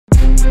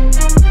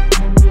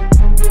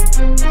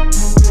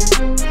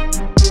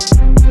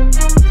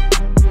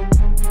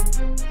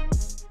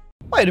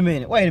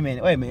Wait a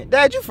minute.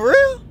 Dad, you for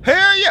real?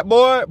 Hell yeah,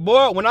 boy.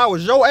 Boy, when I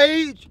was your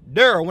age,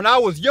 Darryl, when I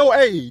was your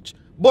age,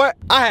 boy,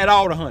 I had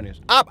all the honeys.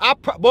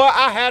 Boy,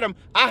 I had them.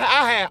 I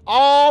had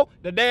all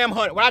the damn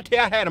honeys. When I tell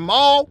you I had them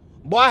all,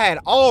 boy, I had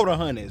all the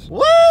honeys.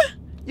 What?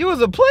 You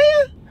was a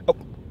player?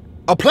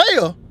 A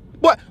player?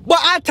 But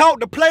I taught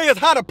the players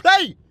how to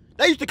play.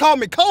 They used to call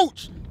me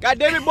coach. God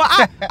damn it, boy,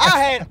 I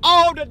had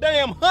all the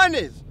damn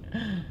honeys.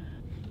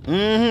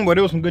 But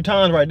it was some good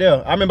times right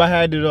there. I remember I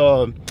had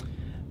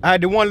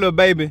the one little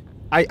baby.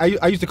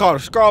 I used to call her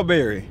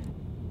Strawberry.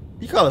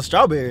 You call her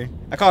Strawberry?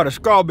 I called her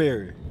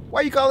Strawberry.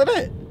 Why you call her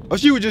that? Oh,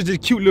 she was just this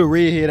cute little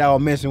redhead I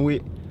was messing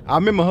with. I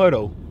remember her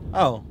though.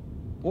 Oh,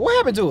 well, what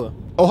happened to her?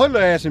 Oh, her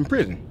little ass in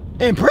prison.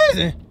 In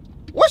prison?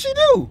 What'd she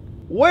do?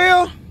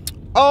 Well,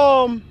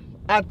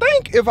 I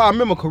think if I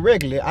remember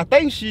correctly, I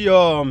think she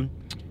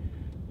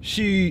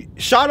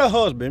shot her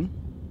husband,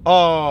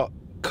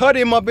 cut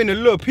him up into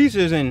little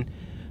pieces and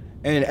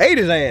ate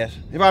his ass.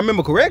 If I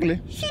remember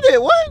correctly. She did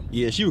what?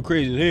 Yeah, she was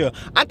crazy as hell.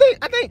 I think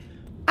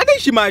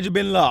she might have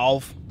been a little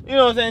off. You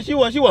know what I'm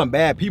saying? She wasn't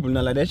bad people,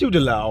 nothing like that. She was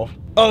just a little off.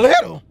 A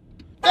little?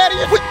 Daddy,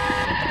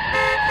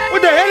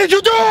 what the hell is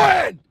you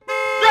doing?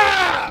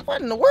 Ah!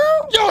 What in the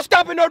world? You don't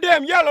stop at no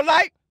damn yellow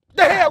light.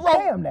 The hell wrong?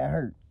 Damn, that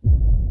hurt.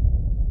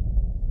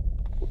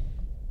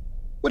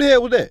 What the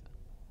hell was that?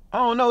 I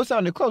don't know. It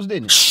sounded close,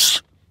 didn't it?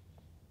 Shh.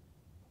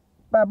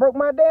 But I broke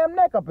my damn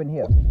neck up in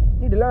here.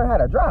 Need to learn how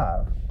to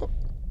drive.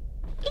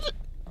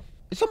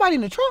 Is somebody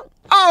in the trunk?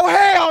 Oh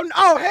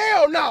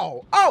hell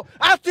no! Oh,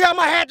 I still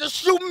might have to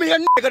shoot me a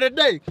nigga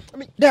today. I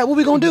mean, Dad, what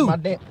we gonna do? My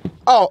damn.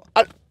 Oh,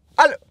 I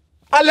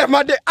left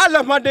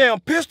my damn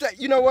pistol.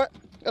 You know what?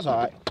 That's all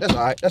right.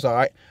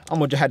 I'm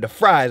gonna just have to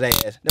fry his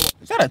ass.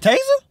 Is that a taser?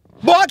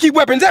 Boy, I keep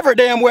weapons every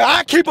damn where.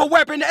 I keep a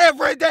weapon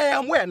every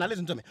damn where. Now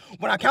listen to me.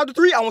 When I count to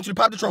 3, I want you to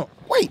pop the trunk.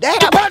 Wait,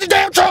 Dad, Pop the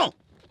damn trunk.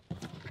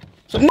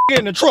 Some nigga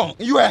in the trunk,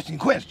 and you asking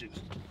questions.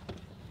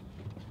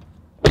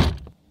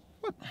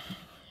 What?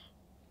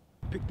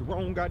 Picked the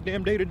wrong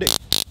goddamn day today.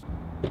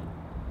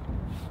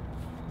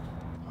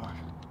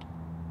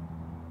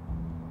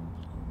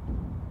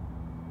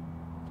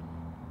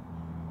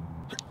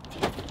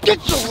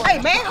 Get your Hey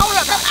man, hold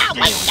up.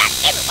 Wait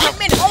a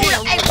minute. Hold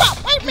up. Hey, Pop,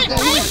 wait a minute, man.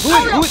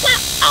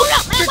 Hold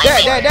up, man.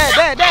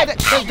 Dad,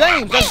 that's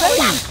James. Wait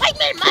a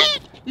minute, man.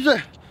 You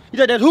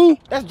said that's who?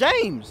 That's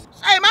James.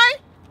 Hey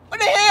man, what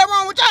the hell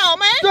wrong with y'all,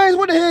 man? James,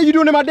 what the hell you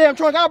doing in my damn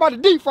trunk? I was about to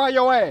deep fry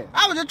your ass.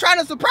 I was just trying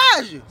to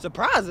surprise you.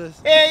 Surprise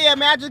us? Yeah,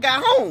 man, I just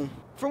got home.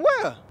 From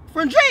where?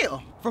 From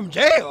jail. From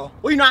jail?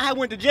 Well, you know, I had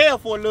went to jail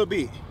for a little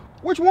bit.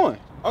 Which one?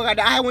 Oh, God,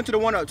 I had went to the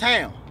one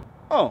uptown.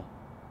 Oh,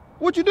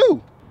 what you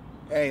do?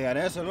 Hey,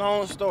 that's a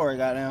long story,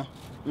 goddamn.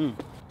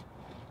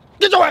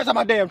 Get your ass out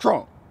my damn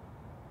trunk.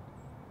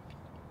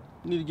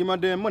 You need to get my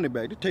damn money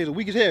back. This taser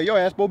weak as hell. Your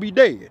ass supposed to be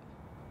dead.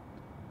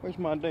 Where's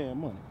my damn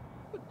money?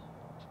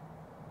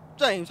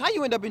 James, how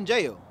you end up in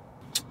jail?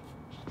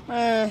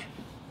 Man,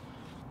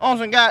 on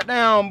some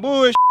goddamn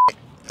bullshit.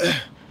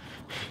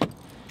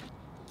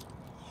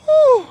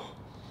 Whew.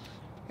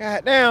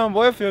 Goddamn,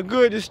 boy, it feel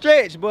good to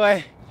stretch,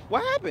 boy.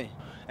 What happened?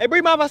 Hey,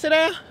 Bree, mind if I sit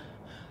down? I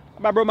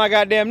about broke my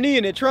goddamn knee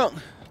in the trunk.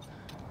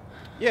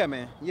 Yeah,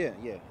 man. Yeah.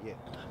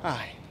 All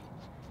right.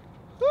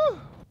 Whew.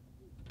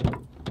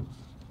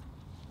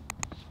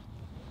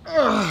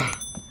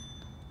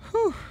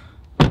 Whew.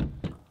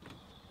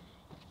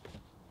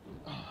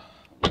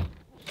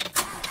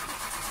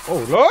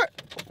 Oh, Lord.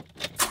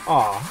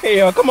 Oh,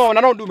 hell, come on.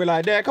 Now, don't do me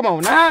like that. Come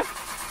on, now.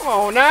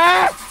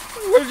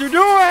 What you doing?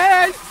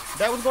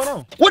 Dad, what's going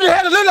on? What the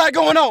hell does it look like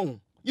going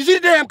on? You see the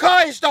damn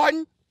car ain't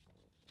starting?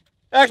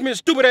 Ask me a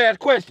stupid ass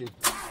question.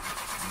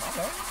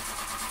 Okay.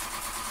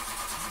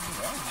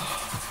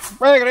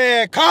 Regular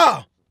ass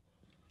car.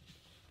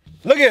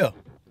 Look here.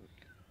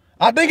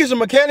 I think it's a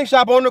mechanic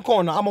shop on the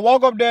corner. I'm gonna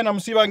walk up there and I'm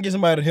gonna see if I can get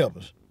somebody to help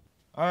us.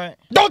 All right.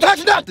 Don't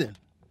touch nothing.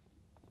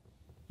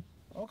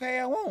 Okay,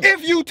 I won't.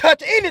 If you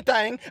touch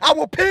anything, I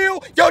will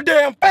peel your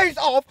damn face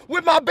off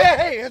with my bare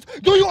hands.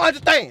 Do you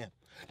understand?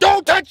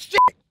 Don't touch shit.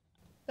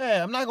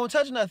 Yeah, I'm not gonna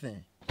touch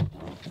nothing.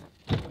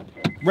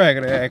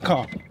 Regular ass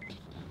car.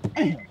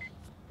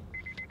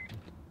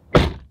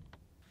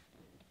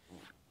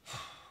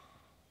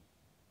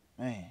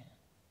 Man,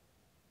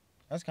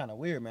 that's kind of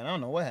weird, man. I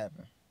don't know what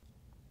happened.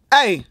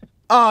 Hey,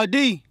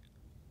 D.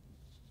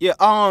 Yeah,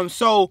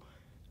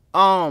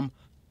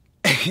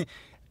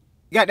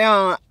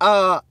 goddamn,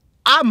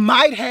 I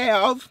might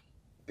have,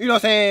 you know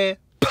what I'm saying,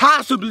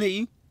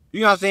 possibly, you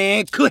know what I'm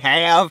saying, could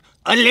have,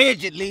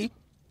 allegedly,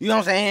 you know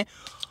what I'm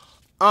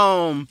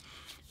saying,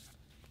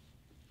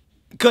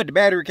 cut the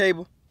battery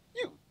cable.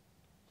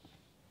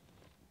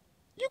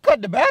 You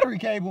cut the battery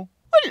cable?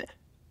 What?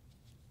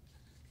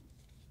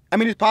 I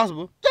mean, it's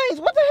possible. James,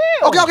 what the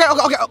hell?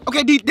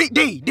 Okay,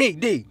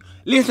 D.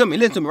 Listen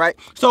to me, right?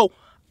 So,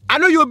 I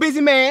know you're a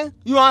busy man,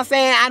 you know what I'm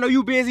saying? I know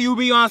you busy, you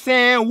be, you know what I'm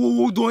saying,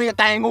 woo, doing your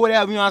thing or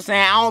whatever, you know what I'm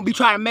saying? I don't be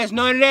trying to mess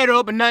none of that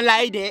up and nothing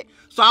like that.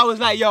 So I was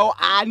like, yo,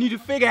 I need to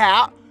figure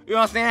out, you know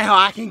what I'm saying, how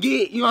I can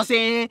get, you know what I'm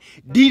saying,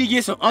 D to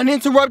get some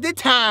uninterrupted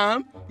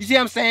time, you see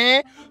what I'm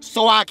saying?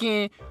 So I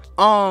can,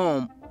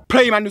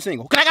 play my new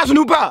single. Cause I got some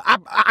new, bro.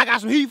 I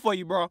got some heat for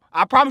you, bro.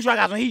 I promise you I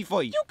got some heat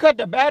for you. You cut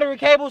the battery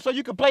cable so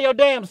you can play your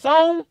damn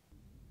song?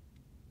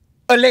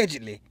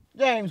 Allegedly.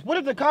 James, what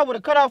if the car would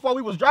have cut off while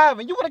we was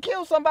driving? You would have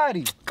killed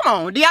somebody.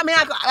 Come on, D.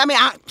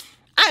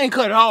 I ain't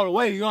cut it all the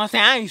way, you know what I'm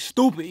saying? I ain't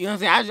stupid, you know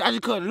what I'm saying? I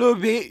just cut a little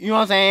bit, you know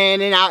what I'm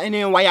saying? And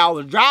then while y'all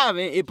was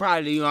driving, it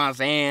probably, you know what I'm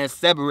saying,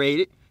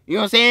 separated. You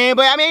know what I'm saying?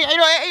 But I mean, you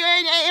know,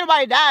 ain't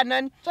nobody died,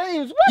 nothing.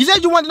 James, what? You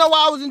said you wanted to know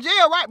why I was in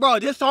jail, right, bro?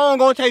 This song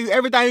gonna tell you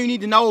everything you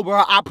need to know,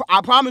 bro.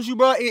 I promise you,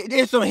 bro,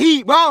 it's some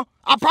heat, bro.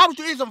 I promise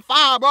you it's some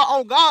fire, bro.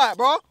 On God,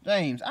 bro.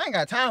 James, I ain't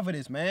got time for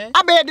this, man.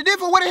 I beg to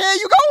differ. Where the hell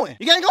you going?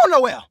 You can't go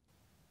nowhere.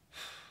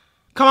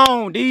 Come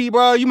on, D,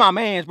 bro. You my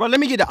mans, bro. Let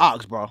me get the aux,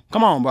 bro.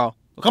 Come on, bro.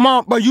 Come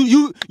on, bro.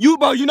 You,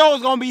 bro. You know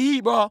it's gonna be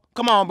heat, bro.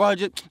 Come on, bro.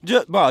 Just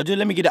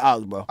let me get the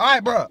aux, bro. All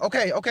right, bro.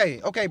 Okay,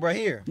 bro.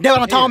 Here. That's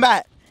what I'm talking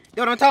about.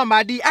 That's what I'm talking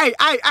about, D.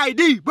 Hey,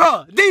 D,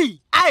 bro.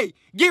 D. Hey,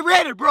 get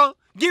ready, bro.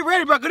 Get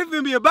ready, bro. Cause this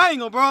finna be a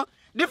banger, bro.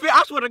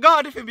 I swear to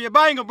God, this finna be a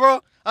banger,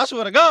 bro. I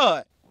swear to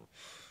God.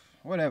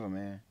 Whatever,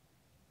 man.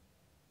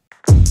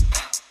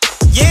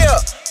 Yeah.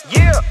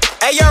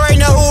 Hey, you already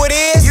know who it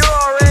is. You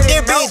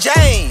already know. Big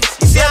James.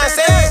 You see what I'm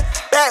saying?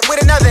 Back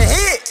with another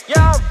hit.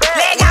 Y'all back.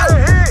 Let go.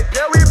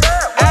 Yeah, we back.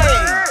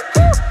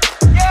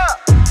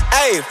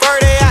 Hey,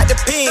 further out the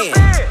pen.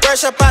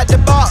 Fresh up out the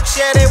box.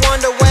 Yeah, they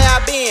wonder where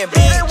I been.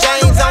 Big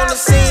James on the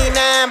scene.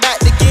 Now I'm about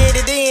to get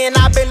it in.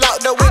 I've been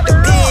locked up with the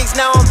pigs.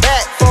 Now I'm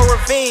back for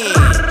revenge.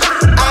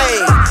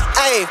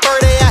 Hey,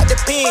 further out the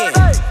pen.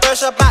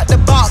 Fresh up out the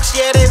box.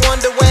 Yeah, they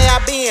wonder where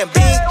I been.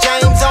 Big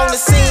James on the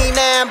scene.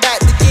 Now I'm about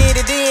to get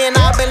it in.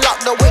 I've been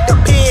locked up with the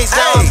pigs.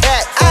 Now I'm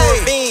back for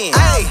revenge.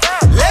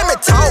 Let me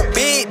talk,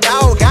 big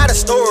dog. Got a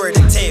story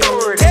to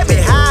tell. Tell me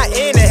how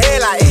in the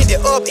hell I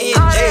ended up in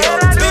jail.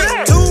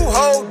 Spent 2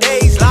 whole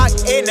days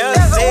locked in a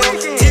cell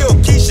till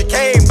Keisha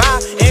came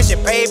by and she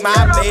paid my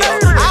bill.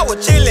 I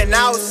was chilling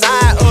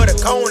outside of the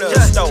corner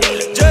store,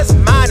 just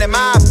minding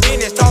my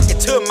business, talking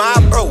to my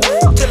bro,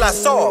 till I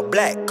saw a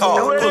black car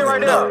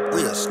pulling up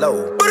real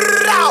slow.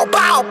 Bow,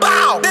 bow,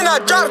 bow. Then I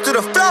dropped to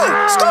the floor.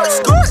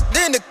 Skirt.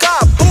 Then the car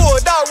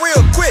pulled out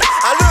real quick.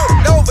 I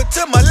looked over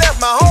to my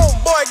left, my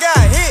homeboy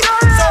got hit.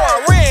 So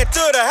I ran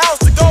to the house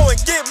to go and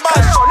get my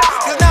shit.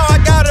 Cause now I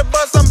gotta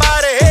bust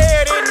somebody's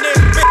head in this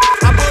bitch.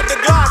 I put the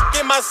Glock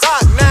in my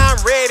sock, now I'm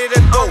ready to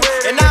go.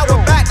 And I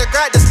went back to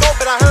grab the scope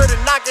and I heard a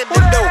knock at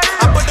the door.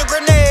 I put the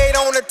grenade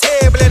on the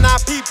table and I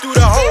peeped through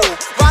the hole.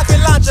 Rocket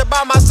launcher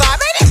by my side,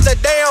 man, it's the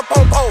damn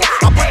popo.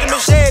 I put the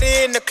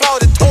machete in the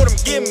closet, told him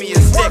give me a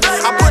stick.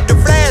 I put the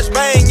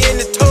flashbang in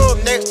the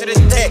tub next to the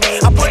deck.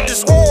 I put the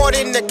sword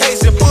in the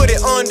case and put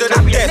it under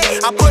the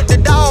desk. I put the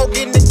dog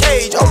in the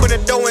cage, opened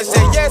the door and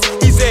said yes.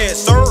 He said,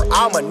 sir,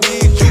 I'ma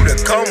need you to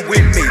come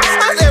with me.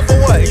 I said, for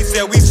what? He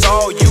said, we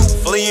saw you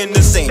fleeing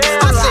the scene.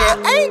 I said,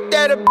 ain't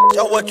that a bitch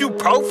or what, you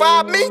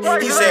profiled me?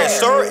 He said,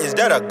 sir, is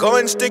that a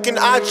gun sticking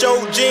out your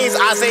jeans?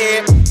 I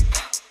said,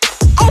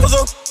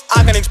 officer,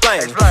 I can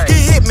explain.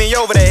 He hit me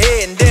over the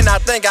head and then I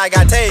think I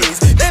got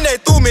tased. Then they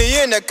threw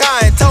me in the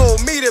car and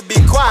told me to be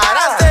quiet.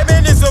 I said,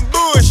 man, this some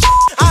bullshit.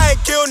 I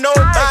ain't killed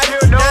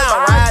nobody. Now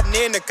I'm riding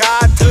in the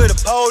car to the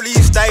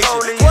police station.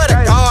 Swear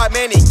to God,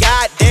 man, these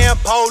goddamn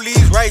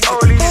police racing.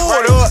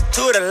 Pulled up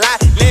to the lot,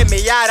 let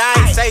me out, I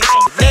ain't say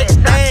shit. Next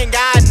thing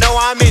I know,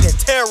 I'm in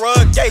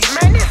interrogation.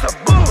 Man, this a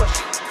bullshit.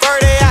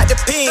 Further out the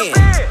pen,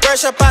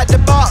 fresh up out the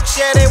box,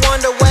 yeah, they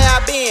wonder where I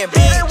been.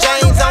 Big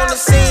James on the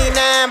scene,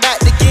 now I'm about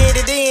to get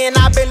it in.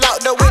 I've been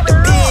locked up with the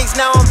pigs,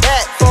 now I'm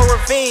back for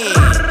revenge.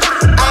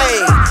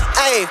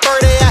 Hey,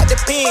 further out the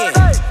pen,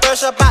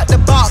 fresh up out the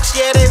box,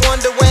 yeah, they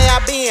wonder where I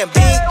been.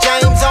 Big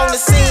James on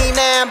the scene,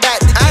 now I'm about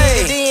to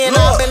get it in.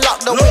 I've been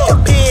locked up with the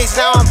pigs,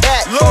 now I'm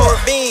back for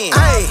revenge.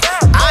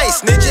 I ain't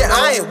snitching,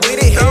 I ain't with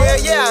it. Hell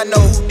yeah, I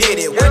know who did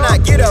it. When I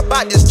get up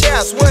out this chair,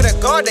 I swear to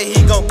God that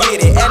he gon'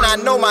 get it. And I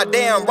know my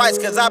damn rights,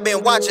 cause I've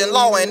been watching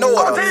Law and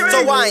Order.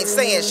 So I ain't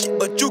saying shit,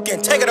 but you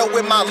can take it up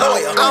with my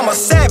lawyer. I'm a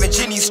savage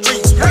in these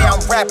streets, where I'm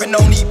rapping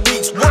on these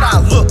beats. What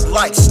I look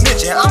like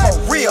snitching, I'm a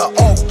real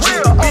OG.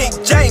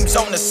 Big James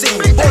on the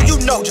scene, boy, you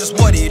know just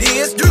what it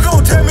is. You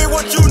gon' tell me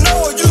what you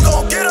know, or you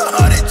gon' get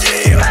 100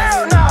 years.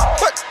 Hell no.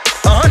 What?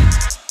 100?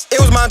 It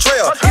was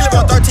Montreal. He live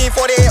on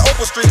 1348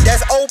 Opal Street,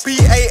 that's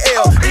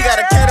O-P-A-L. He got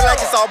a Cadillac,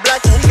 it's all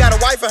black, and he got a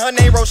wife and her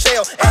name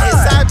Rochelle. And his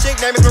side chick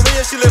name is Maria,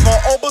 she live on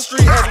Opal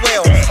Street as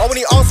well. Oh, and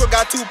he also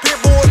got 2 pit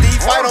bulls that he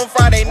fight on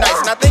Friday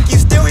nights. And I think he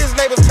steal his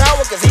neighbor's power,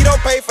 cause he don't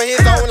pay for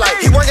his own life.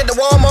 He work at the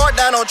Walmart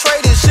down on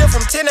trading shift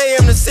from 10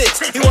 a.m. to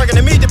 6. He work in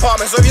the meat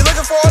department, so if you're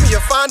looking for him,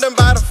 you'll find him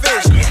by the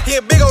fish. He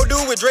a big old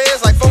dude with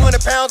dreads like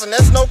 400 pounds, and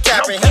that's no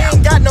capping. He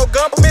ain't got no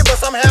gun permit, but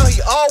somehow he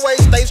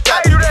always stays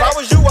strapped. If I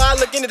was you, I'd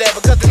look into that,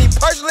 because to me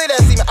personally, that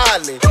seems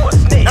oddly.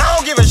 I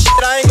don't give a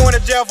shit, I ain't going to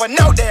jail for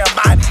no damn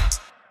body.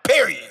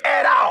 Period.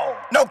 At all.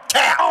 No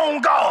cap.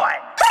 On God.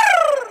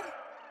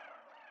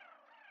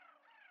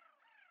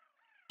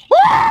 Woo!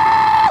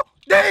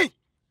 D!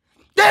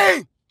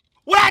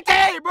 What I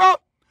tell you, bro?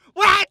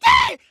 What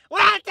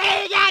I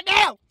tell you,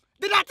 goddamn?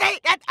 Did I tell you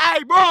that?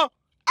 Hey, bro.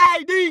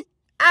 Hey, D.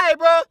 Hey,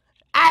 bro.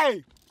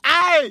 Hey.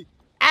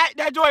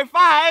 That joint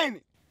fire, ain't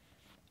it?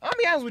 I'll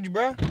be honest with you,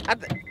 bro.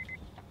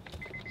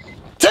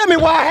 Tell me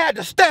why I had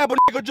to stab a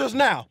nigga just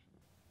now.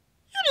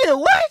 You did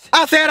what?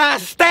 I said I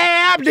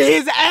stabbed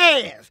his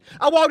ass.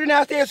 I walked in there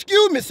and said,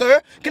 excuse me,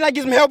 sir. Can I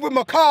get some help with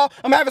my car?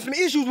 I'm having some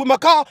issues with my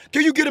car.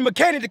 Can you get a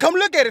mechanic to come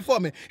look at it for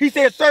me? He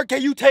said, sir,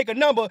 can you take a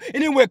number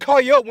and then we'll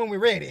call you up when we're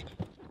ready.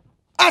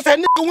 I said,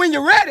 nigga, when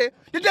you're ready,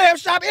 the damn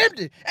shop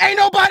empty. Ain't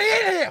nobody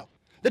in here.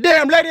 The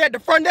damn lady at the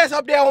front desk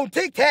up there on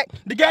Tic-Tac,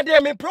 the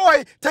goddamn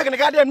employee taking a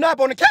goddamn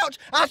nap on the couch.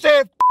 I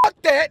said, fuck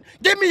that.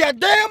 Give me a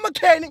damn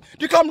mechanic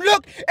to come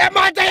look at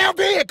my damn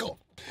vehicle.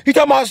 He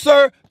told me,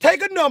 sir,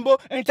 take a number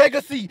and take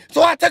a seat.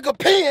 So I took a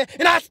pen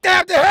and I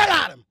stabbed the hell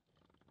out of him.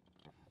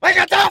 I ain't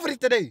got time for this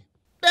today.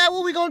 Dad,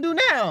 what we gonna do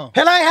now?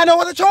 Hell, I ain't had no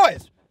other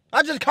choice.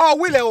 I just called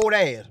Willie old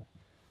ass.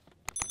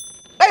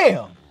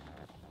 Damn.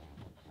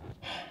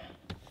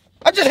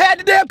 I just had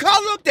the damn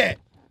car looked at.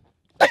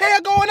 What the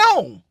hell going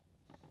on?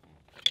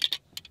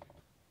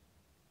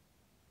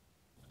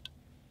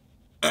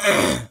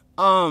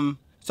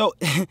 So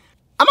I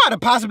might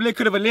have possibly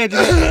could have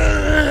allegedly.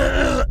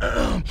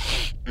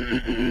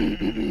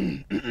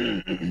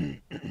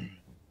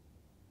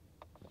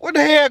 What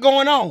the hell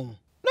going on?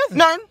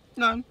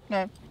 Nothing.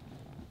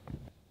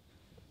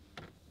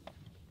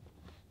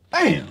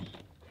 Damn.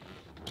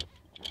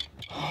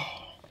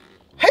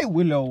 Hey,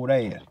 Willie old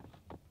ass.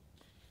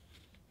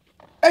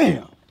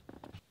 Damn.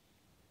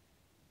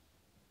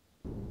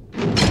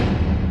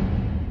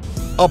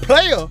 A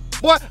player?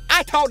 Boy,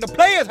 I taught the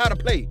players how to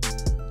play.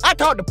 I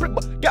taught the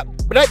yeah,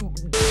 but I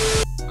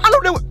know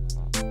they were.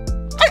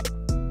 Hey,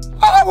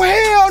 oh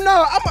hell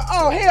no!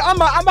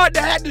 I'm about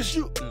to have to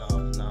shoot. No.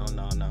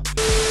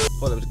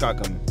 Hold up, the car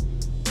coming.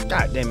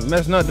 God damn it,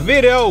 messing up the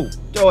video.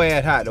 Your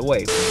ass out the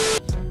way.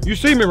 You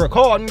see me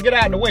recording? Get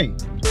out of the way.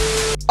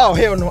 Oh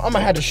hell no! I'm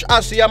gonna have to.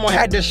 I'm gonna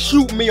have to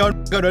shoot me a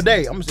nigga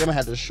today. I'm gonna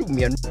have to shoot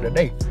me a nigga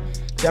today.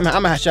 I'm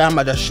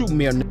about to shoot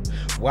me a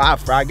nigga. Well,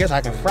 I guess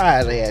I can fry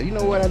his ass. You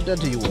know what? I'll tell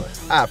you what.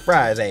 I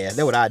fry his ass.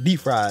 That's what I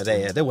deep fry his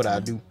ass. That's what I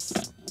do.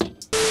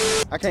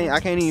 I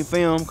can't even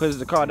film because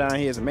the car down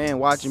here is a man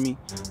watching me.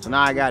 So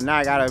now I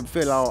gotta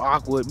feel all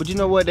awkward. But you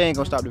know what? They ain't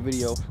gonna stop the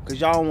video because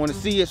y'all don't want to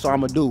see it, so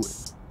I'm gonna do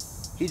it.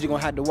 He's just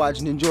gonna have to watch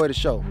and enjoy the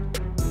show.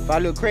 If I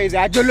look crazy,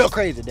 I just look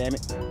crazy, damn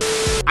it.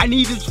 I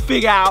need to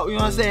figure out, you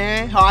know what I'm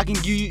saying, how I can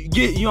get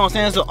you know what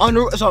I'm saying,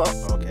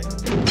 so